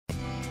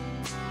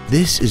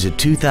This is a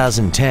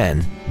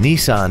 2010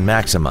 Nissan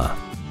Maxima.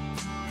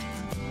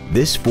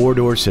 This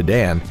four-door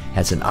sedan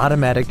has an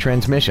automatic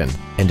transmission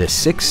and a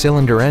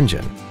six-cylinder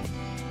engine.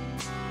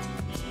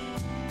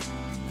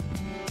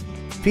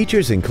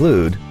 Features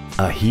include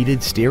a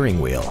heated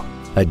steering wheel,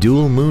 a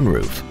dual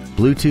moonroof,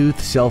 Bluetooth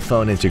cell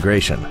phone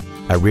integration,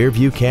 a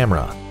rear-view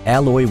camera,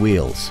 alloy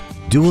wheels,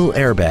 dual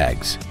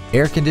airbags,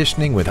 air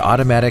conditioning with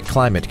automatic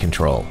climate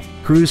control,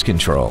 cruise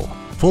control,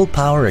 full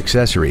power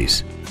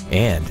accessories,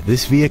 and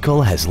this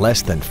vehicle has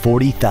less than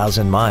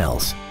 40,000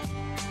 miles.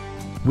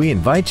 We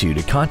invite you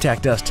to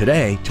contact us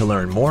today to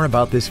learn more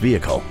about this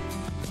vehicle.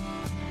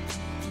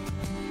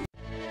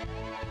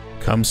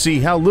 Come see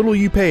how little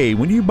you pay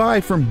when you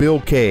buy from Bill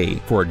K.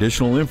 For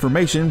additional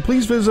information,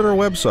 please visit our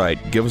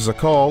website, give us a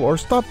call, or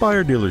stop by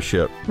our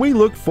dealership. We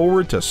look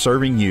forward to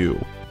serving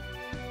you.